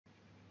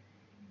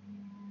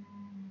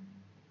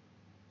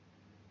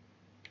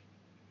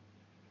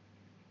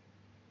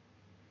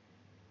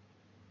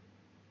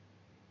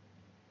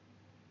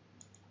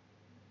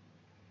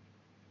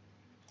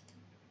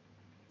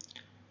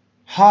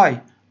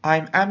Hi,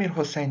 I'm Amir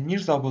Hossein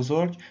Mirza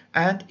Bozorg,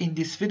 and in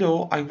this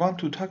video I want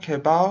to talk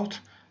about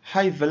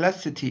high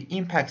velocity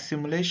impact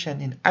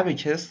simulation in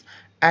Abaqus,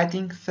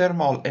 adding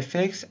thermal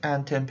effects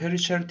and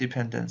temperature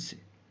dependency.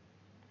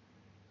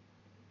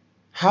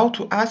 How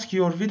to ask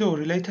your video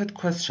related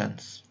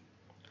questions.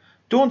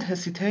 Don't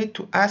hesitate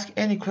to ask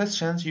any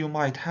questions you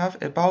might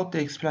have about the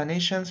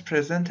explanations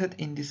presented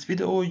in this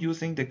video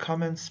using the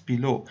comments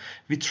below.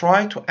 We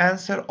try to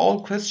answer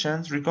all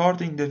questions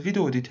regarding the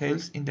video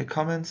details in the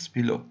comments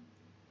below.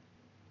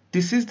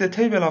 This is the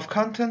table of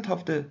content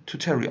of the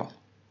tutorial.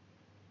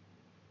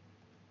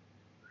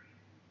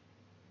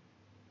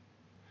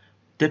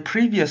 The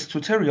previous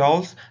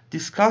tutorials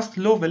discussed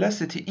low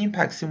velocity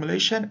impact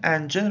simulation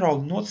and general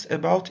notes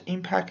about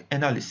impact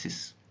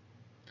analysis.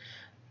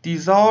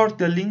 These are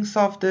the links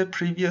of the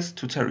previous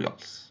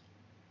tutorials.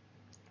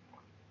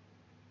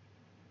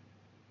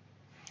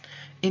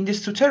 In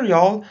this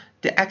tutorial,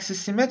 the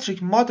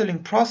axisymmetric modeling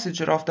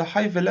procedure of the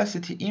high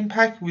velocity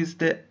impact with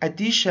the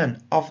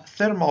addition of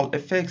thermal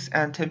effects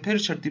and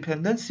temperature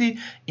dependency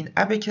in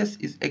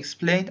Abaqus is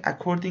explained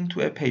according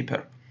to a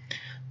paper.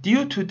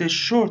 Due to the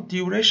short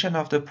duration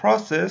of the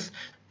process,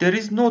 there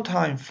is no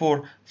time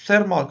for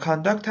thermal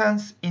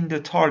conductance in the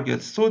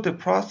target, so the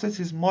process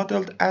is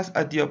modeled as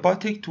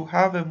adiabatic to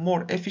have a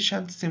more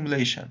efficient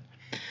simulation.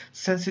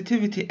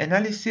 Sensitivity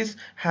analysis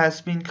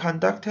has been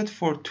conducted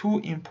for two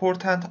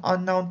important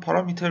unknown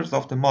parameters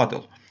of the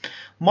model.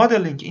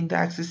 Modeling in the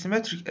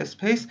axisymmetric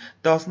space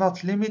does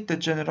not limit the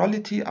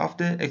generality of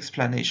the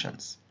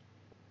explanations.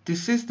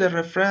 This is the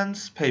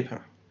reference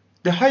paper.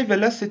 The high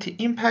velocity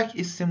impact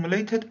is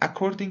simulated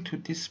according to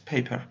this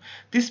paper.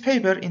 This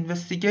paper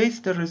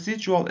investigates the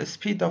residual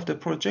speed of the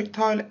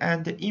projectile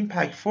and the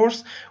impact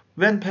force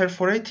when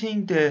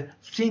perforating the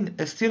thin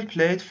steel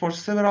plate for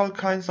several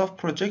kinds of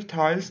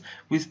projectiles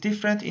with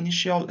different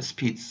initial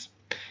speeds.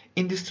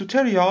 In this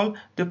tutorial,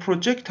 the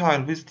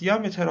projectile with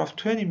diameter of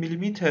 20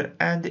 mm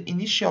and the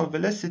initial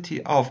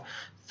velocity of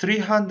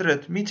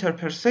 300 meters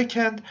per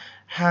second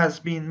has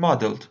been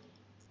modeled.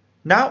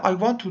 Now I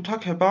want to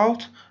talk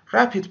about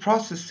rapid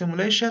process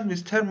simulation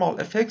with thermal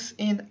effects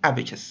in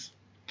Abaqus.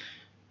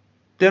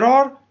 There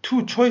are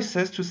two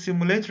choices to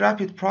simulate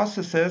rapid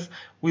processes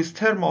with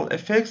thermal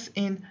effects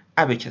in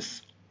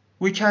Abaqus.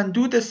 We can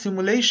do the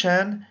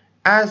simulation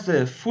as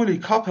a fully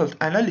coupled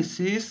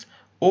analysis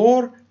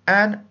or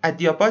an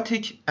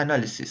adiabatic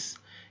analysis.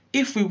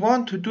 If we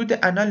want to do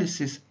the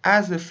analysis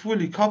as a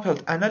fully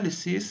coupled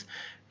analysis,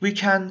 we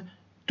can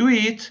do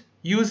it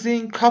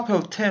using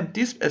coupled temp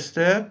disp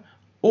step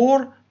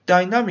or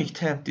dynamic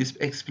temp disp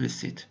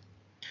explicit.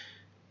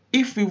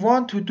 If we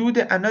want to do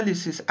the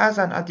analysis as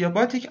an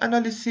adiabatic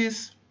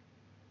analysis,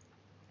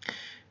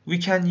 we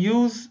can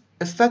use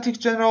a static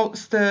general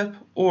step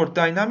or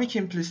dynamic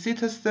implicit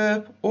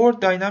step or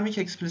dynamic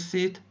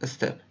explicit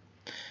step.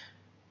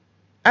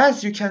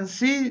 As you can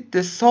see,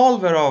 the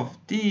solver of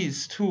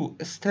these two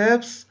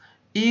steps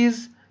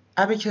is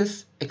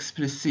Abaqus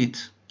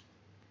explicit.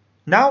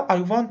 Now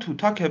I want to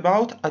talk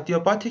about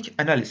adiabatic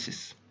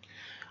analysis.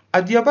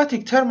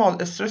 Adiabatic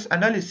thermal stress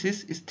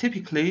analysis is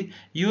typically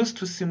used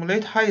to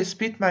simulate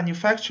high-speed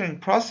manufacturing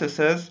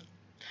processes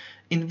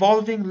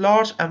involving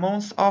large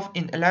amounts of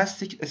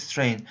inelastic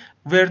strain,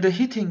 where the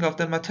heating of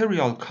the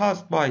material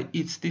caused by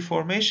its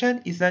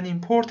deformation is an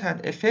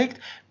important effect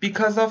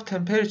because of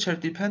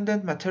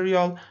temperature-dependent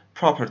material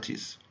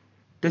properties.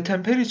 The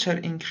temperature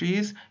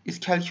increase is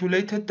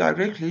calculated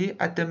directly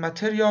at the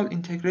material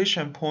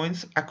integration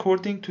points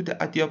according to the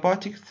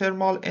adiabatic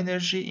thermal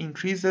energy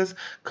increases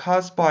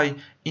caused by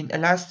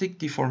inelastic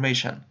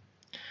deformation.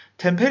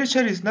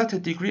 Temperature is not a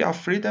degree of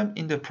freedom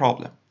in the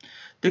problem.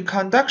 The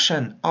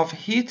conduction of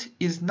heat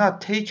is not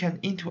taken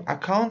into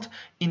account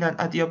in an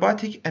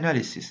adiabatic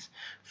analysis.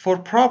 For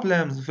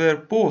problems where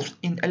both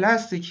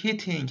inelastic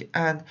heating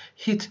and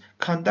heat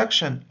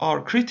conduction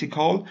are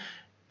critical,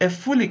 a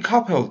fully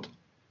coupled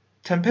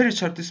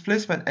temperature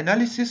displacement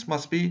analysis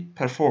must be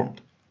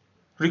performed.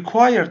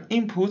 Required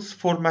inputs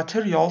for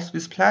materials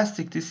with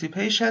plastic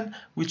dissipation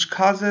which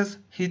causes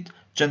heat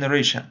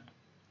generation.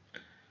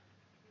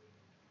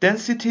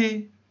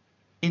 Density,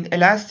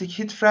 inelastic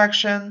heat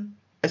fraction,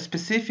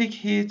 specific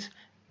heat,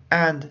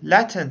 and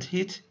latent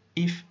heat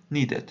if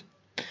needed.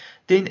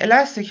 The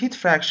inelastic heat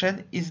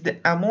fraction is the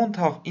amount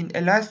of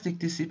inelastic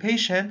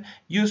dissipation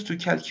used to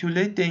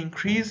calculate the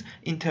increase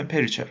in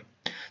temperature.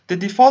 The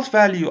default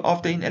value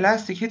of the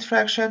inelastic heat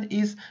fraction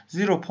is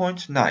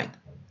 0.9.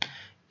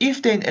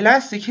 If the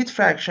inelastic heat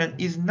fraction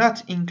is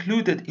not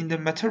included in the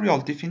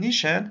material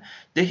definition,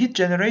 the heat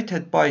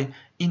generated by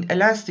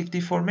inelastic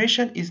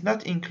deformation is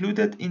not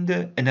included in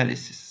the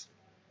analysis.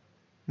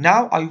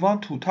 Now I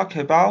want to talk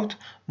about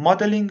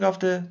modeling of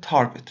the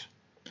target.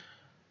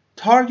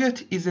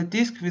 Target is a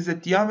disk with a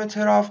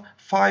diameter of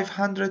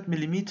 500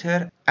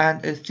 mm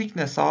and a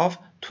thickness of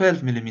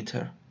 12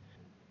 mm.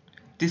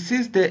 This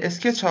is the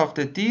sketch of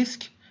the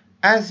disk.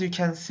 As you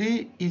can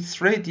see,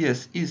 its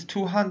radius is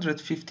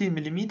 250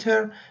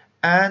 mm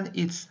and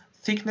its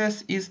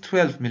thickness is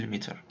 12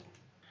 mm.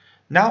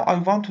 Now I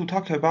want to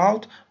talk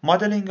about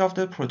modeling of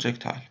the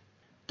projectile.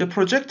 The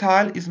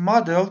projectile is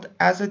modeled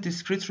as a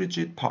discrete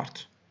rigid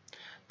part.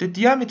 The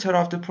diameter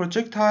of the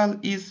projectile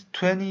is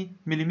 20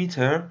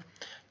 mm.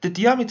 The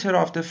diameter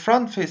of the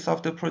front face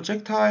of the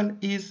projectile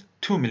is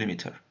 2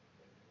 mm.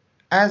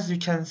 As you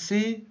can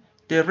see,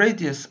 the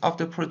radius of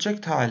the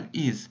projectile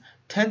is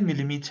 10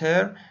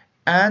 mm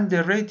and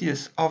the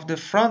radius of the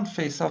front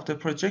face of the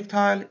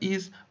projectile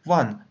is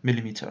 1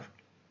 mm.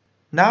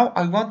 Now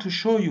I want to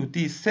show you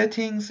these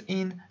settings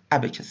in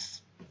Abaqus.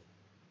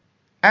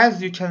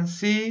 As you can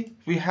see,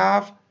 we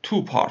have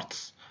two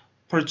parts: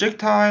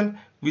 projectile,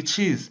 which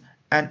is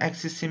an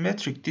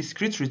axisymmetric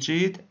discrete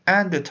rigid,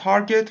 and the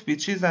target,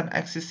 which is an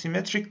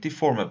axisymmetric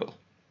deformable.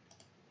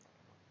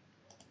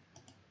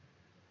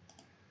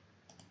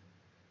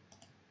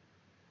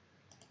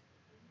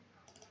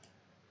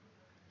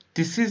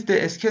 This is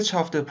the sketch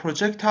of the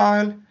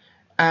projectile,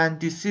 and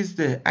this is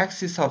the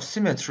axis of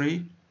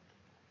symmetry.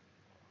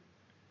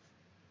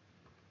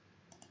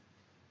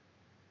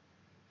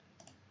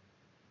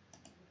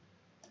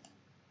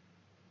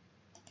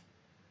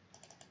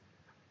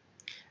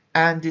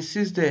 And this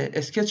is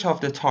the sketch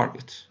of the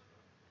target.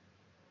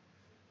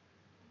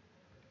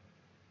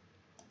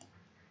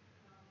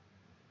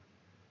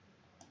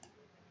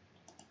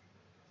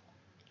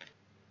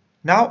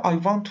 Now I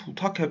want to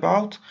talk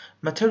about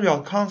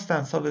material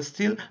constants of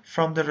steel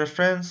from the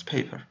reference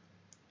paper.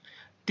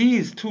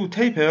 These two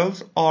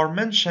tables are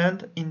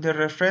mentioned in the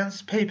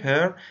reference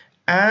paper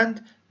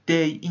and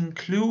they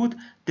include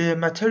the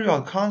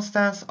material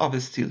constants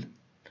of steel.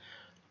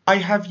 I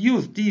have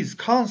used these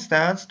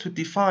constants to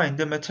define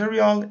the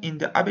material in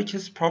the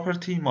Abaqus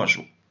property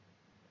module.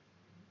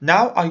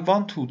 Now I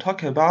want to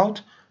talk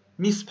about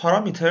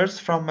misparameters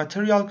from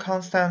material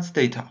constants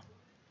data.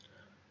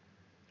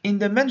 In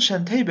the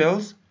mentioned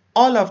tables,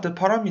 all of the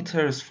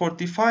parameters for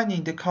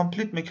defining the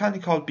complete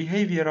mechanical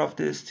behavior of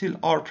the steel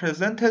are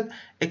presented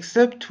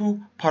except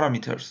two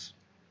parameters: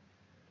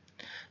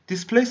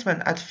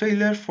 displacement at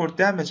failure for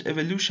damage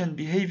evolution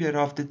behavior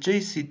of the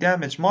JC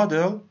damage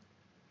model,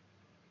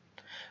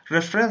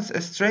 reference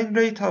strain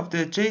rate of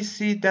the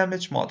JC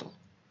damage model.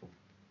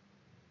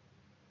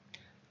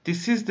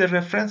 This is the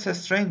reference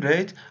strain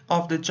rate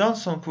of the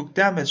Johnson-Cook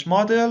damage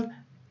model,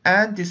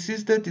 and this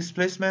is the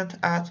displacement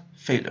at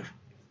failure.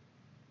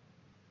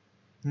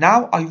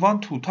 Now I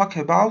want to talk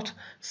about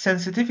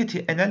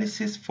sensitivity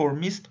analysis for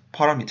missed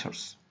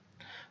parameters.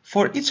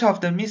 For each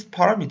of the missed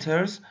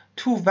parameters,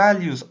 two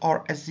values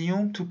are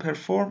assumed to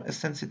perform a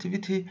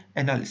sensitivity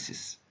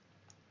analysis.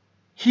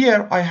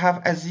 Here I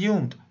have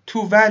assumed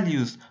two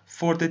values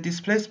for the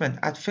displacement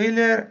at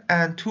failure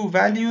and two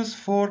values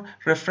for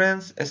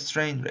reference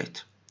strain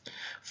rate.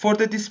 For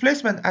the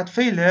displacement at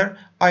failure,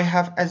 I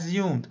have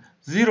assumed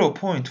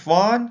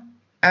 0.1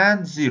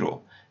 and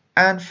 0.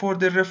 And for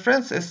the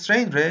reference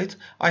strain rate,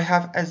 I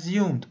have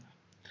assumed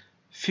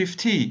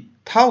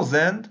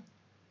 50,000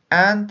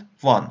 and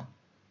 1.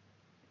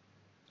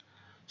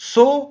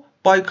 So,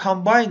 by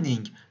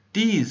combining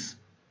these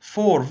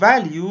four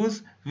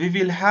values, we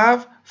will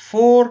have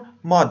four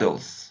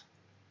models.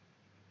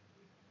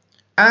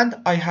 And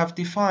I have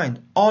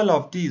defined all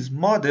of these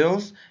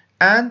models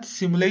and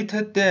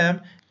simulated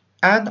them,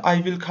 and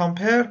I will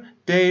compare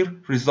their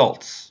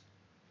results.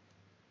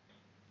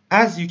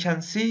 As you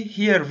can see,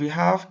 here we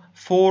have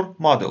four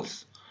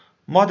models: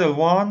 Model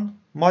 1,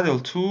 Model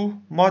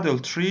 2, Model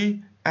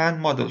 3,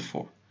 and Model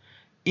 4.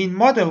 In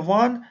Model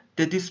 1,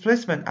 the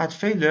displacement at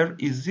failure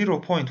is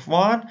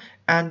 0.1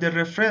 and the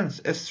reference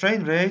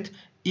strain rate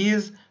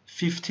is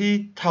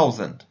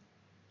 50,000.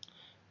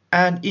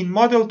 And in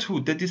Model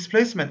 2, the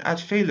displacement at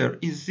failure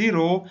is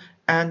 0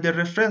 and the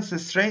reference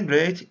strain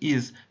rate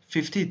is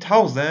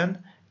 50,000.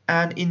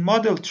 And in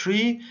Model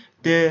 3,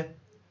 the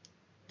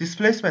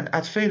displacement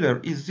at failure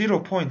is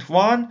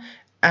 0.1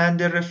 and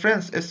the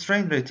reference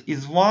strain rate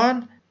is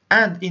 1,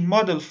 and in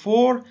Model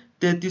 4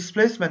 the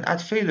displacement at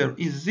failure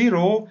is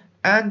 0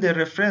 and the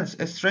reference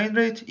strain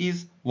rate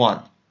is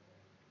 1.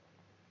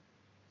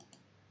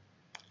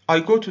 I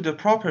go to the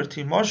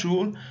property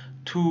module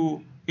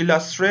to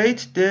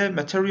illustrate the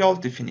material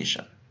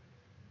definition.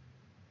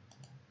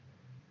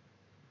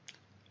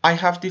 I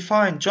have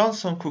defined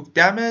Johnson-Cook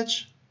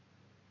damage.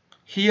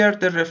 Here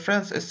the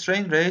reference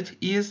strain rate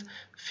is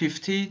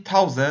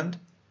 50,000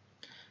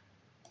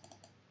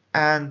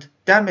 and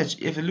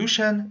damage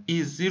evolution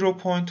is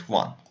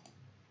 0.1.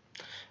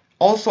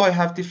 Also I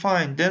have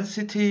defined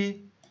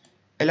density,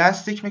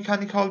 elastic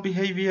mechanical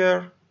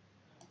behavior,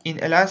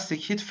 inelastic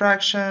heat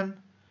fraction,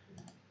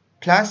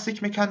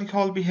 plastic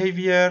mechanical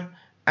behavior,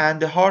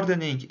 and the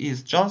hardening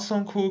is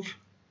Johnson-Cook.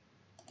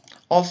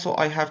 Also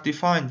I have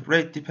defined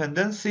rate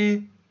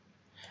dependency,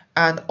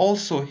 and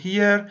also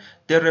here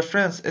the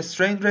reference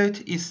strain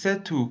rate is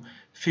set to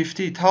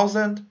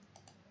 50,000.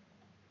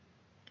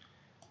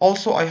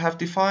 Also I have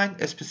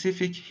defined a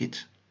specific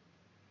heat.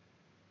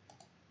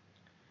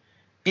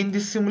 In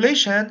this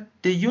simulation,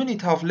 the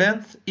unit of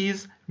length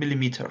is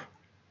millimeter.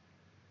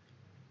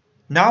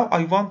 Now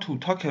I want to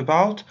talk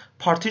about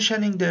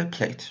partitioning the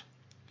plate.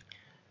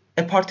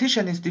 A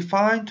partition is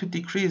defined to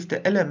decrease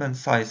the element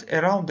size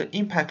around the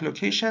impact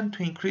location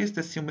to increase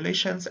the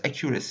simulation's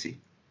accuracy.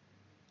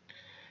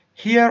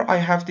 Here I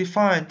have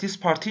defined this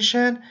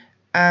partition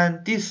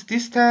and this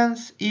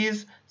distance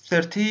is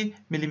 30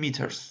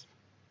 millimeters.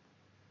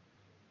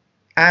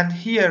 And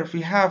here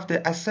we have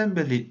the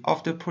assembly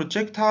of the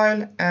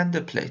projectile and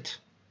the plate.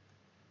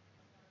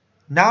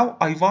 Now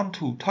I want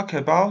to talk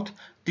about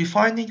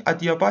defining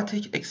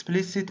adiabatic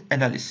explicit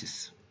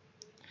analysis.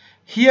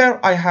 Here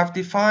I have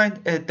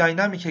defined a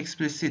dynamic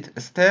explicit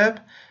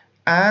step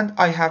and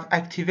I have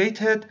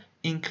activated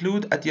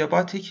include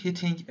adiabatic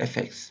heating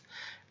effects.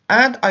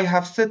 And I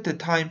have set the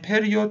time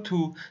period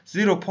to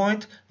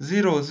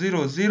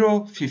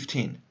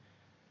 0.00015.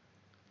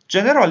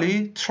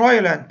 Generally,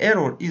 trial and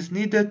error is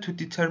needed to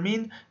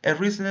determine a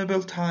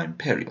reasonable time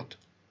period.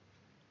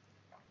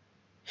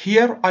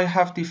 Here I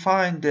have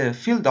defined the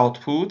field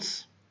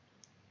outputs.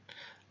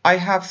 I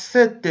have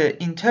set the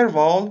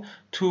interval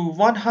to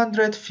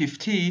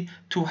 150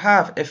 to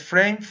have a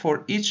frame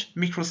for each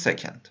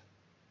microsecond.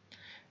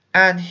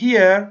 And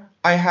here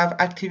I have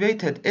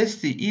activated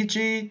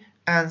SCEG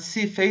and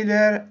C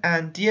failure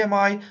and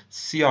DMI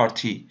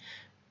CRT.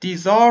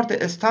 These are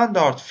the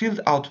standard field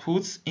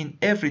outputs in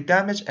every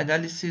damage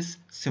analysis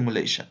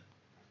simulation.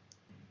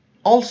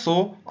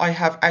 Also, I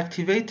have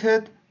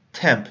activated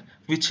temp,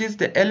 which is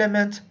the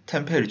element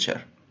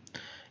temperature.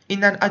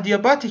 In an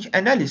adiabatic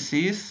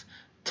analysis,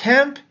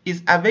 temp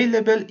is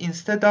available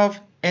instead of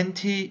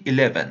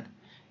NT11.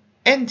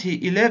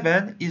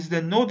 NT11 is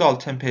the nodal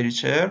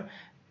temperature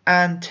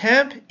and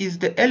temp is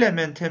the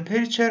element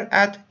temperature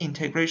at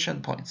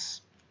integration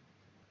points.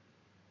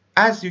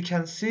 As you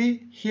can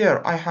see,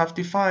 here I have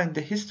defined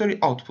the history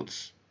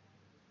outputs.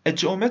 A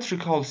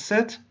geometrical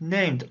set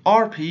named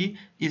RP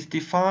is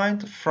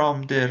defined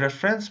from the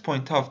reference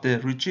point of the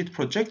rigid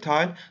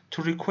projectile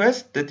to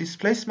request the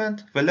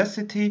displacement,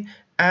 velocity,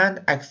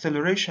 and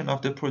acceleration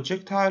of the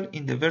projectile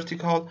in the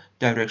vertical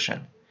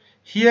direction.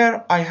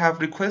 Here I have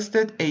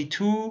requested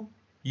A2,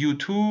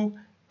 U2,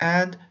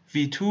 and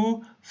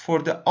V2 for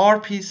the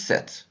RP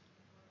set,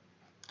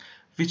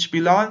 which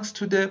belongs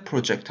to the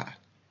projectile.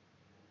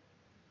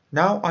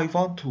 Now I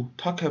want to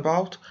talk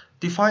about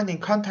defining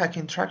contact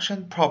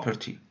interaction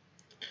property.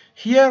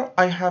 Here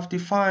I have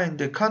defined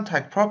the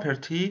contact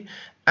property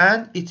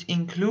and it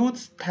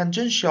includes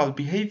tangential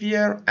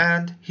behavior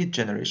and heat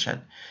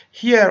generation.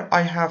 Here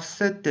I have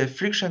set the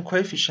friction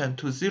coefficient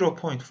to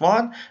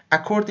 0.1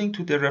 according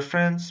to the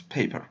reference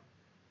paper.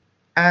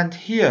 And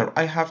here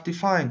I have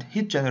defined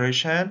heat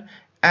generation,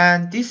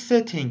 and this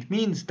setting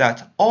means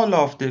that all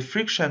of the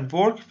friction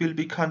work will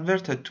be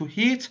converted to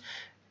heat,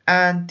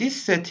 and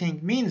this setting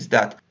means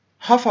that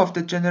half of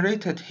the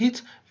generated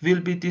heat will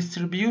be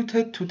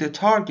distributed to the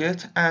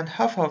target and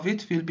half of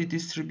it will be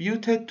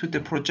distributed to the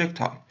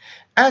projectile.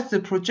 As the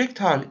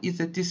projectile is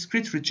a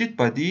discrete rigid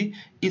body,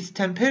 its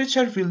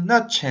temperature will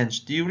not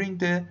change during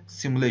the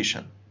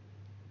simulation.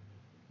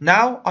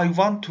 Now I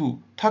want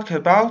to talk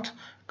about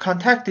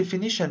contact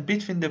definition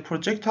between the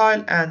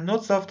projectile and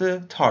nodes of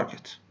the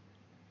target.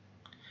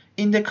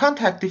 In the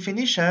contact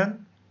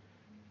definition,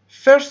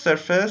 first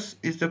surface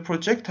is the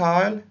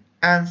projectile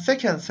and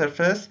second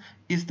surface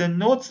is the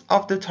nodes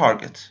of the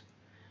target.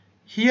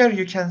 Here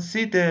you can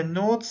see the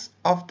nodes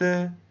of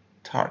the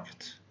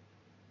target.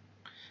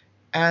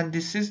 And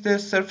this is the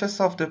surface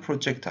of the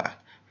projectile,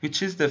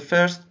 which is the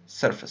first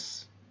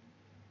surface.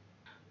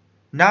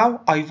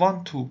 Now I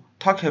want to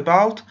talk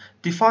about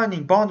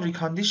defining boundary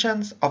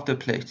conditions of the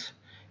plate.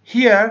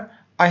 Here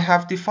I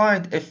have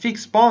defined a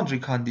fixed boundary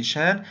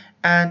condition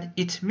and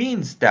it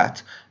means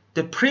that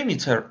the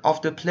perimeter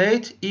of the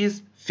plate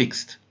is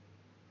fixed.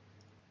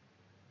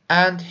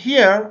 And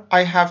here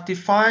I have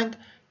defined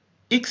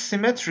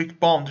axisymmetric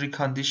boundary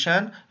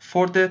condition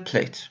for the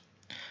plate.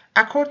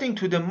 According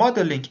to the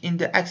modeling in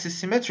the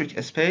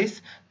axisymmetric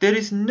space, there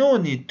is no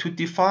need to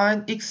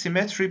define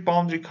axisymmetric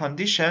boundary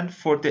condition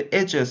for the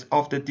edges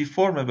of the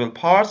deformable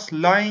parts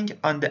lying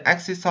on the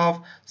axis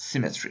of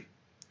symmetry.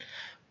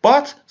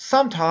 But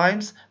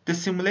sometimes the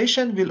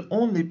simulation will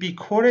only be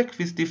correct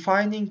with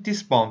defining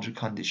this boundary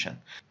condition.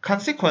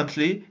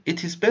 Consequently,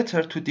 it is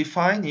better to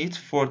define it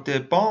for the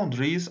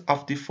boundaries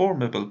of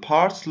deformable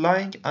parts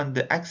lying on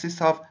the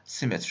axis of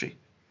symmetry.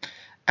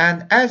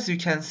 And as you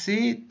can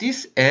see,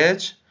 this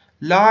edge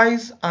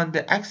lies on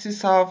the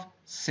axis of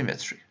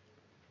symmetry.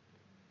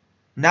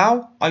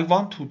 Now I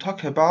want to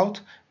talk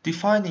about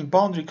defining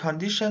boundary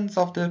conditions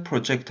of the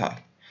projectile.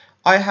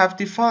 I have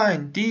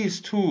defined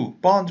these two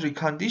boundary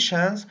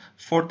conditions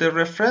for the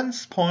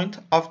reference point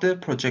of the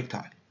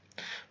projectile.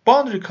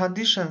 Boundary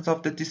conditions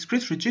of the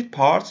discrete rigid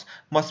parts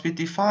must be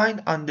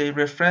defined on the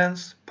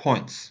reference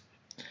points.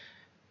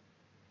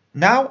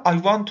 Now I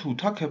want to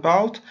talk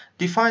about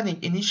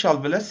defining initial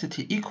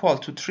velocity equal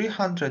to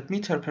 300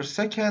 meters per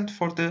second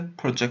for the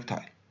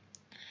projectile.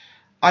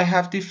 I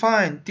have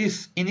defined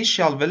this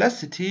initial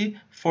velocity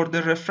for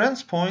the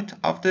reference point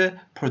of the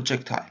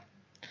projectile.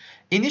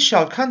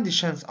 Initial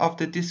conditions of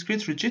the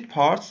discrete rigid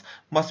parts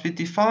must be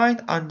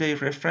defined on their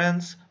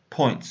reference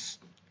points.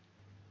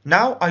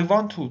 Now I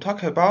want to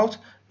talk about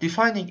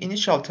defining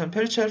initial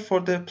temperature for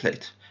the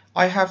plate.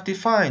 I have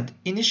defined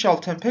initial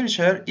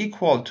temperature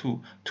equal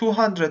to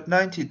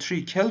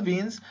 293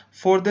 kelvins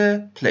for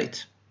the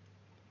plate.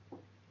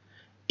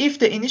 If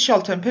the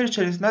initial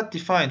temperature is not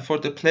defined for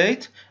the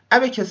plate,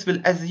 Abaqus will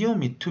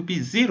assume it to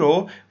be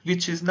 0,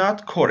 which is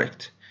not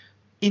correct.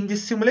 In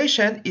this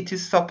simulation, it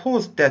is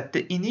supposed that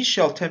the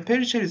initial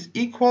temperature is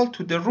equal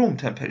to the room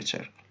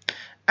temperature.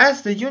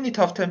 As the unit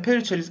of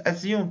temperature is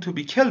assumed to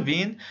be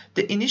Kelvin,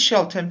 the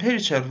initial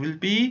temperature will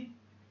be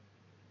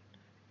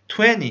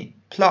 20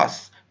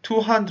 plus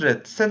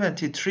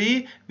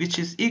 273, which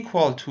is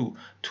equal to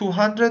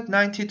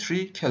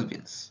 293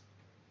 kelvins.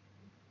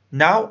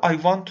 Now I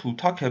want to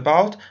talk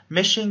about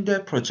meshing the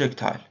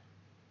projectile.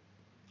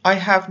 I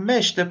have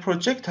meshed the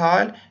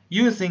projectile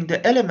using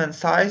the element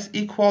size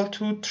equal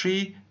to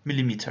 3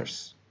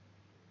 millimeters.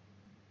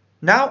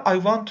 Now I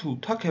want to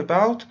talk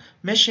about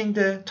meshing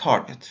the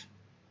target.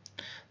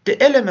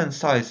 The element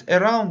size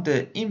around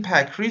the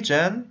impact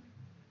region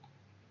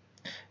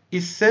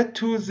is set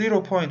to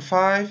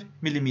 0.5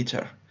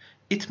 millimeter.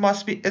 It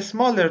must be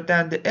smaller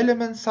than the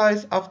element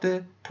size of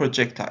the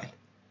projectile.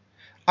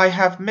 I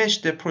have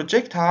meshed the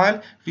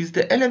projectile with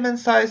the element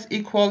size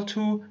equal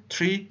to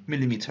 3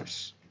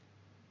 millimeters.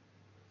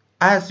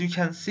 As you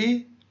can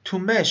see, to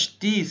mesh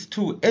these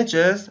two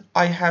edges,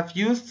 I have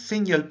used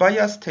single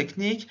bias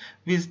technique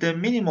with the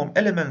minimum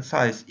element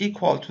size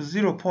equal to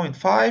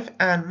 0.5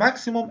 and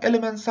maximum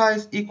element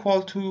size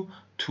equal to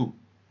 2.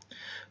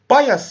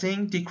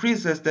 Biasing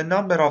decreases the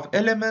number of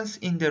elements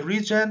in the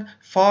region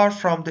far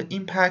from the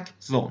impact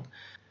zone.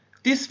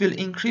 This will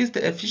increase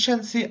the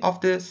efficiency of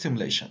the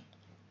simulation.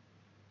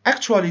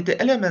 Actually, the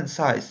element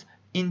size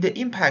in the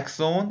impact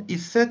zone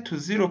is set to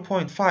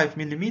 0.5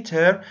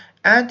 millimeter,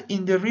 and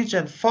in the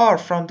region far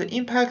from the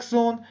impact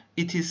zone,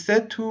 it is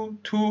set to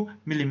 2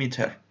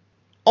 millimeter.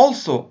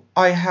 Also,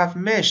 I have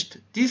meshed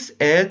this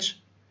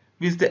edge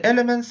with the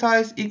element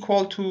size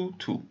equal to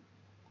 2.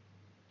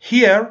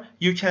 Here,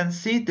 you can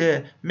see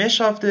the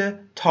mesh of the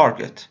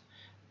target.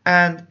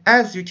 And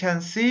as you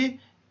can see,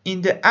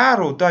 in the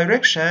arrow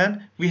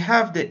direction, we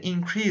have the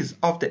increase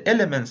of the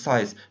element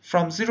size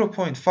from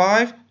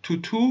 0.5 to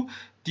 2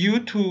 due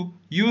to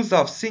use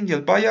of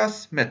single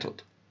bias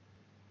method.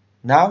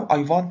 Now I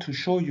want to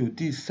show you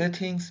these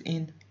settings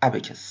in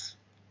Abaqus.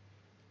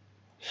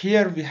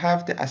 Here we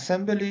have the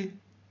assembly.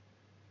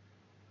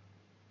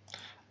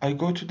 I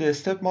go to the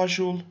step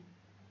module.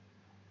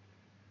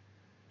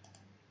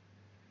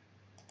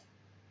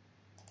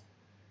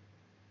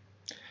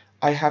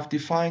 I have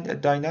defined a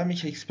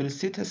dynamic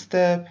explicit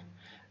step,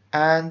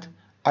 and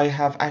I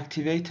have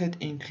activated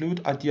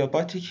include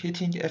adiabatic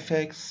heating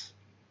effects.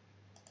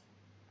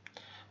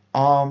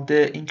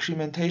 The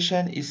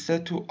incrementation is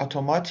set to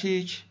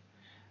automatic,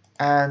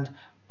 and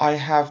I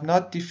have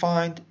not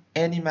defined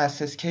any mass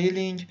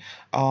scaling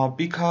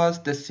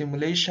because the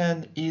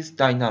simulation is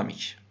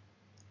dynamic.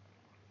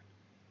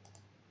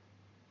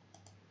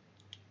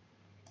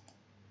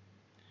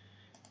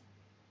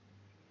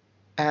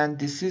 And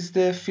this is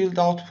the field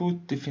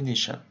output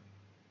definition.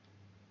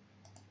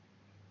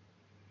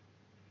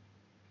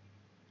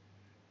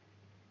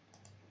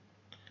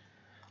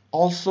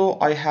 Also,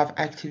 I have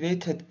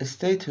activated a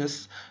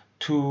status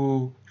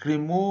to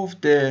remove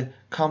the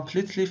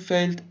completely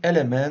failed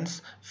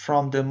elements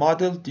from the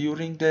model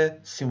during the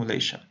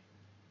simulation.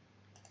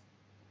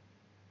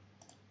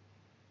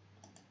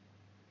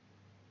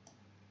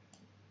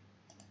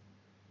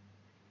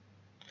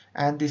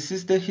 And this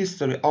is the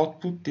history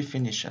output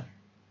definition.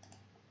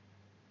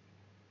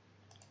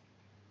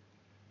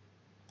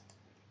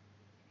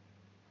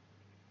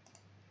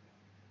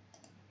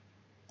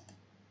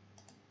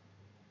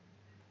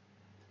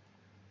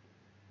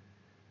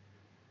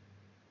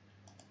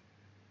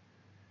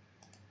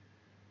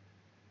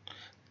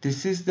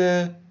 This is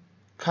the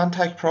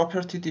contact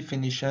property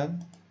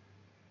definition.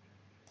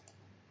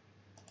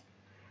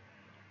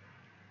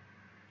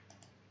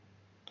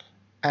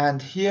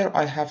 And here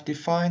I have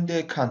defined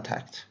the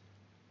contact.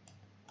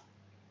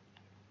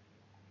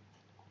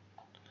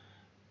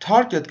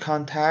 Target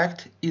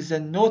contact is a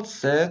node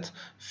set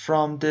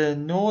from the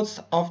nodes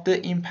of the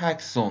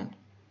impact zone.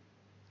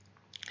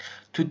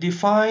 To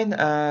define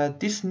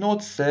this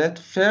node set,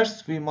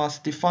 first we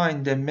must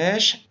define the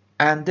mesh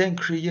and then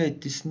create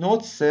this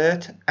node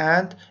set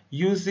and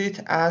use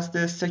it as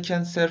the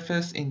second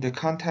surface in the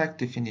contact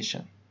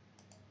definition.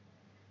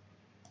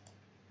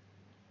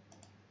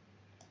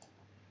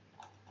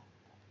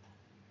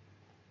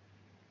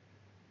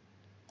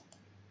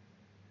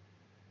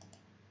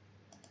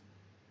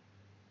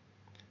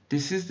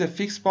 This is the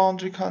fixed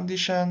boundary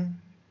condition.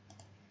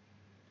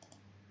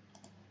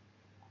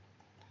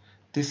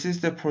 This is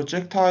the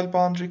projectile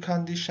boundary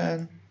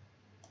condition.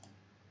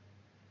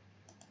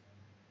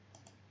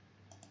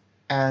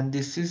 And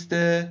this is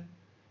the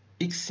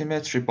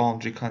axisymmetric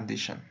boundary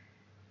condition.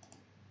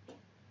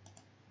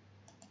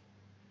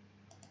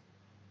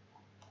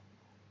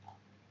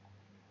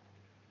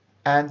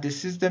 And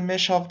this is the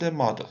mesh of the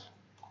model.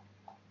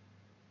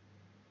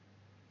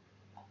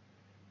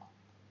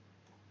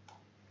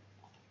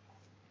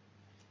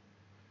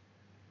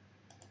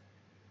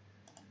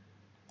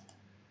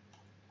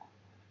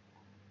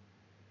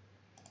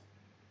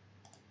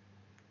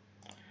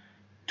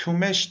 To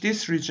mesh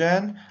this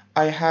region,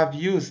 I have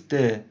used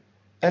the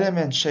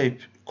element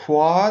shape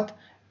quad,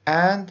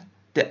 and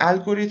the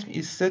algorithm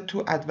is set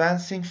to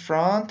advancing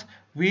front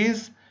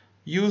with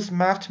use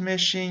mapped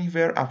meshing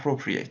where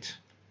appropriate.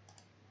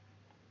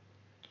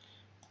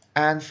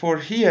 And for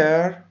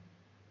here,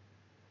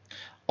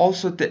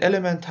 also the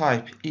element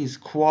type is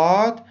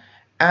quad,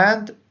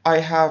 and I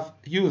have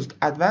used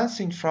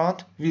advancing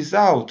front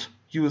without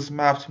use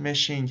mapped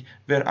meshing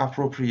where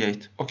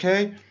appropriate.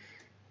 Okay?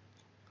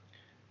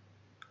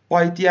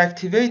 By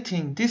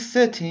deactivating this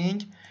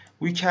setting,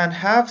 we can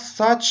have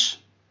such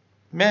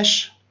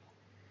mesh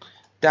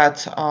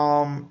that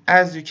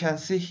as you can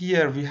see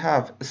here, we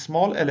have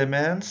small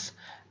elements,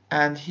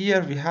 and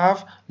here we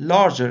have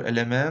larger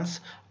elements.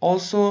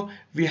 Also,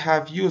 we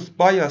have used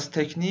bias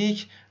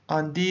technique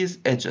on these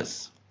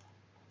edges.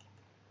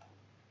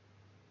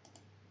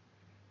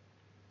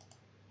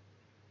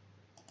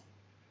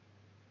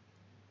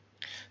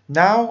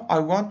 Now I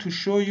want to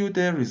show you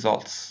the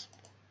results.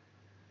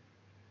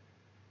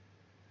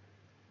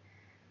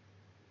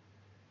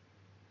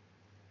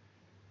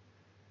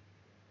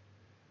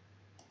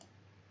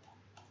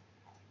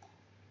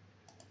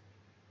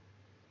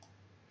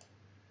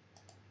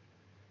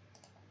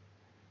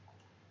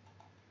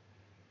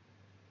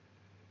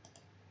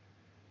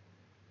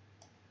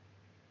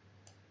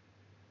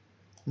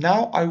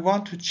 Now I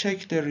want to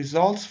check the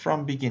results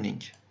from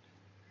beginning.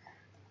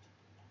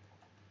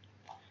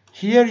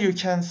 Here you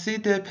can see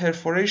the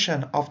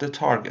perforation of the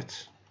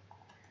target.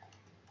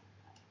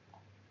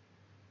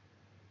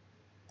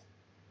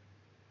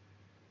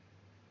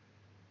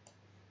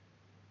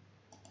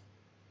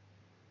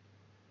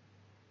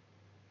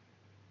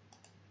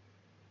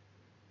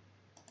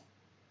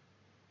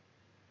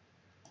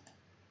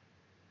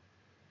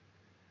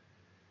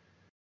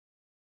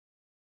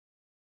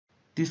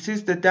 This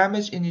is the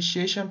damage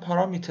initiation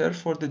parameter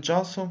for the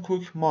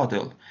Johnson-Cook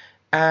model.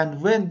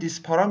 And when this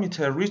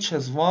parameter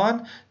reaches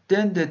 1,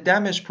 then the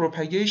damage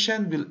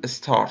propagation will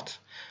start,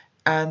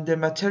 and the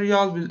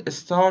material will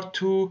start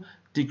to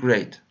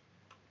degrade.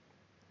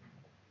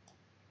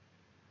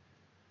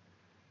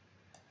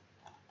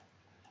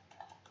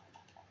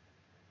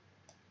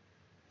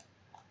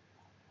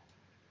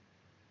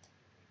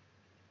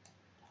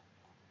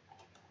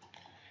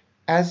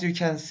 As you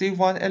can see,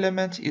 one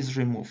element is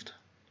removed.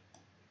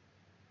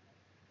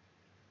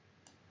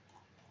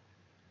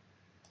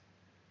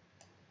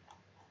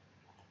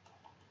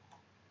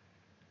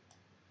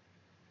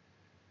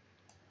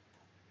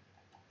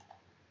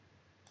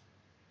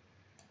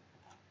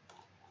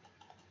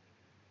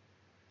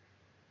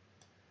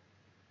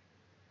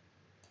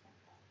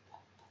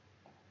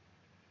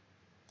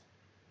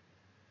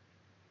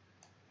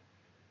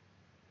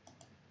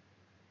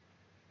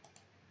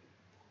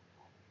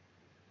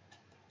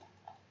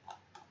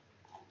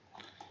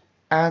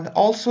 And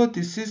also,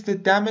 this is the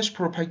damage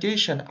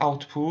propagation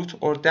output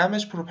or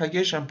damage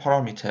propagation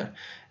parameter.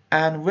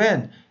 And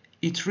when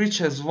it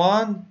reaches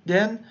 1,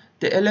 then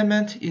the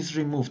element is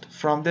removed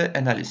from the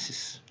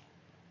analysis.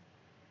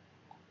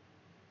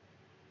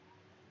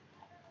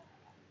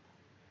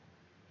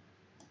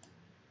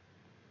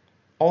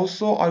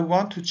 Also, I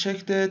want to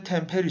check the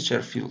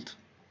temperature field.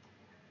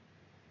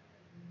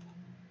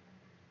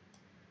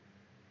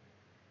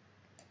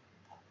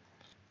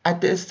 At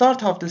the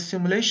start of the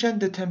simulation,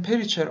 the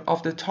temperature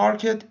of the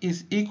target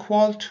is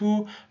equal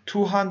to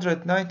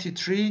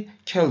 293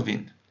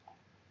 Kelvin.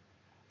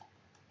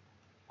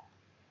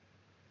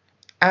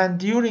 And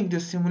during the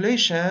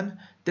simulation,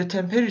 the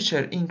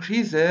temperature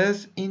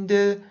increases in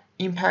the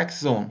impact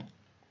zone.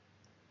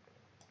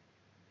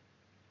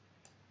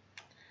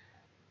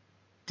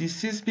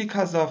 This is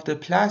because of the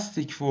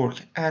plastic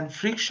work and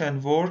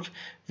friction work,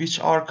 which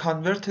are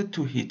converted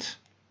to heat.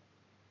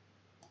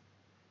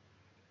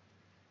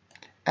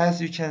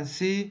 As you can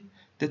see,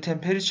 the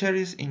temperature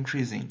is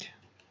increasing.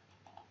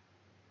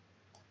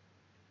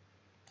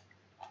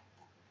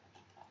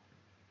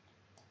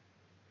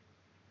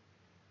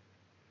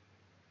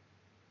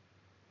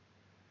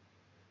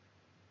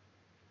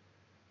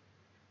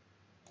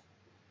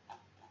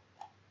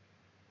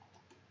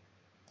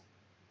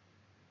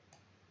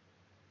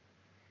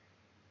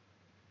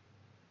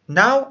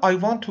 Now I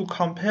want to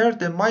compare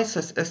the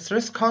Mises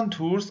stress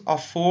contours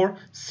of 4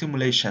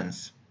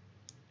 simulations.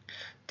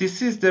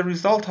 This is the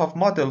result of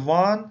model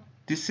 1,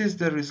 this is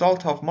the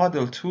result of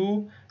model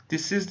 2,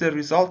 this is the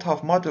result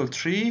of model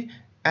 3,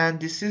 and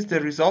this is the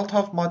result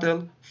of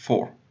model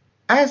 4.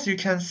 As you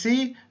can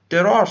see,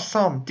 there are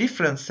some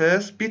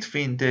differences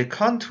between the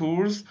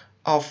contours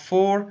of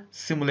 4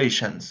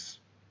 simulations.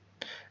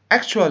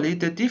 Actually,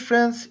 the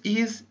difference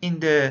is in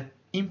the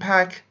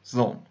impact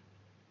zone.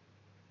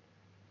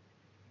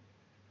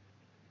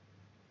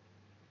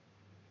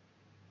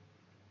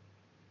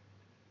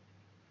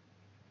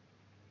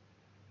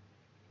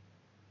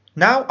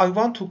 Now I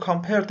want to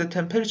compare the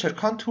temperature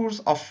contours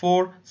of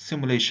 4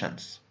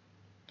 simulations.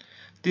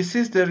 This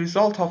is the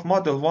result of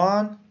model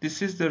 1,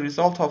 this is the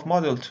result of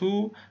model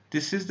 2,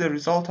 this is the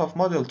result of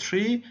model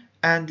 3,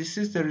 and this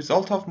is the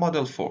result of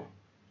model 4.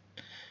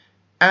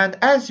 And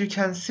as you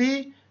can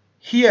see,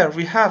 Here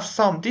we have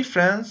some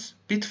difference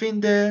between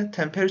the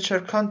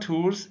temperature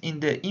contours in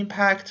the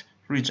impact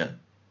region.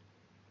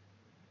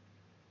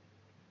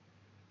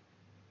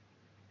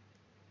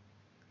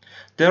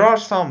 There are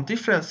some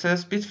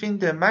differences between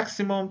the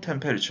maximum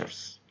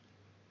temperatures.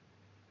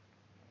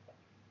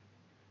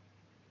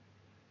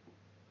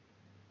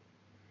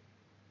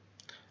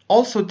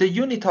 Also, the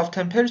unit of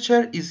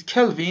temperature is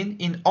Kelvin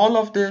in all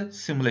of the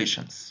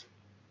simulations.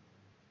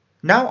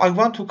 Now I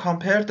want to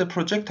compare the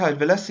projectile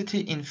velocity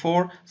in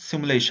 4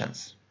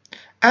 simulations.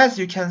 As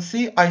you can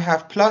see, I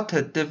have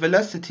plotted the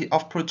velocity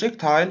of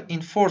projectile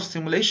in 4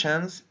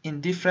 simulations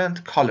in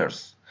different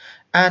colors.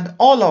 And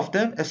all of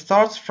them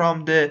starts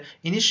from the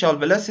initial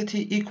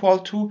velocity equal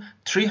to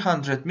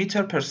 300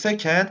 meters per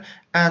second,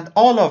 and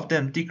all of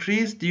them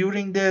decrease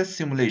during the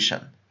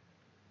simulation.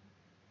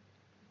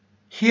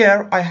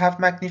 Here I have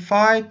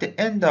magnified the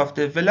end of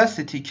the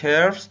velocity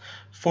curves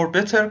for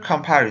better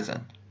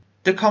comparison.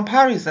 The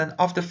comparison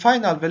of the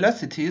final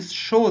velocities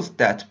shows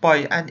that by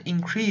an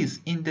increase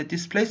in the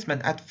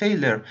displacement at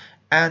failure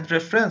and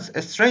reference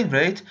strain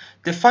rate,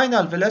 the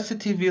final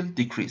velocity will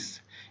decrease.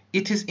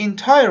 It is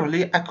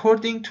entirely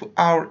according to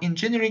our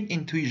engineering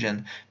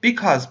intuition,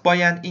 because by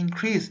an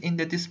increase in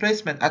the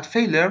displacement at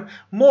failure,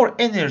 more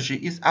energy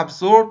is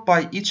absorbed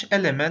by each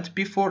element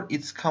before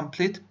its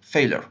complete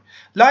failure.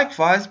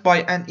 Likewise,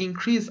 by an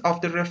increase of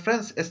the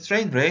reference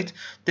strain rate,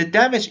 the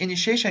damage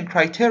initiation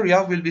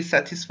criteria will be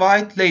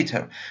satisfied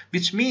later,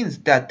 which means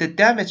that the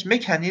damage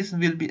mechanism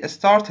will be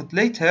started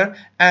later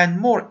and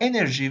more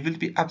energy will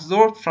be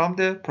absorbed from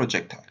the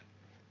projectile.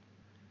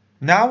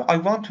 Now I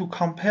want to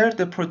compare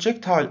the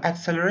projectile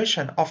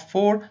acceleration of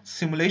 4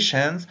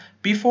 simulations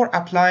before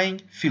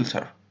applying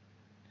filter.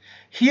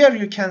 Here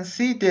you can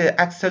see the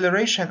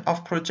acceleration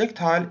of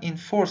projectile in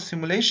 4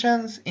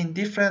 simulations in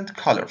different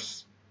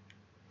colors.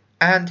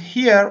 And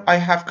here I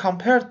have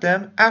compared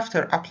them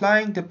after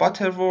applying the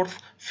Butterworth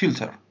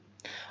filter.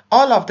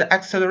 All of the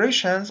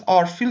accelerations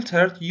are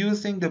filtered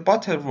using the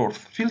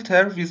Butterworth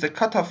filter with a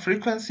cutoff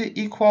frequency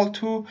equal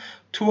to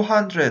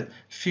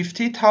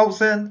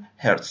 250,000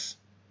 Hz.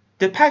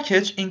 The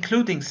package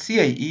including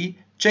CAE,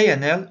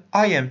 JNL,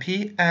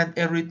 IMP, and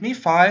a README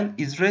file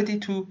is ready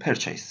to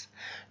purchase.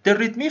 The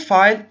README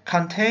file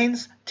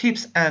contains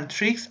tips and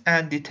tricks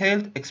and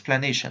detailed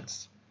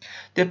explanations.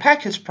 The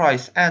package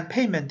price and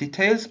payment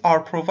details are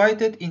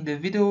provided in the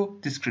video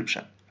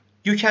description.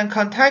 You can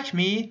contact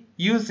me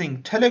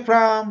using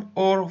Telegram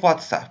or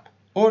WhatsApp,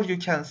 or you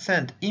can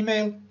send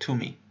email to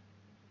me.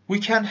 We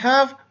can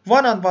have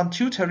one-on-one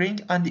tutoring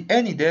on the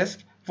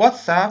AnyDesk,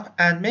 WhatsApp,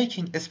 and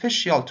making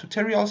special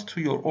tutorials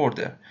to your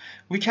order.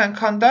 We can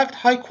conduct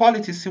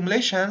high-quality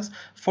simulations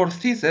for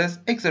thesis,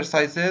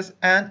 exercises,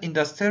 and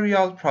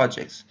industrial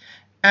projects.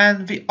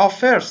 And we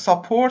offer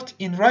support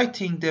in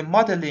writing the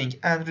modeling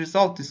and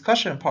result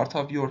discussion part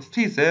of your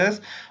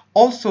thesis.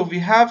 Also, we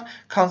have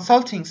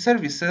consulting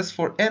services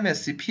for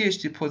MSc,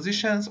 PhD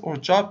positions or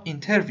job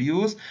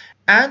interviews,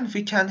 and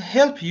we can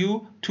help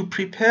you to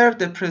prepare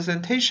the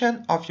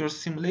presentation of your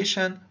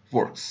simulation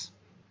works.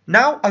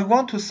 Now I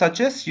want to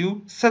suggest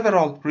you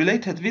several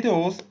related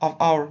videos of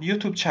our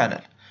YouTube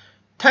channel.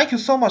 Thank you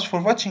so much for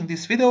watching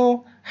this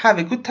video. Have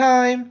a good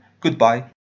time. Goodbye.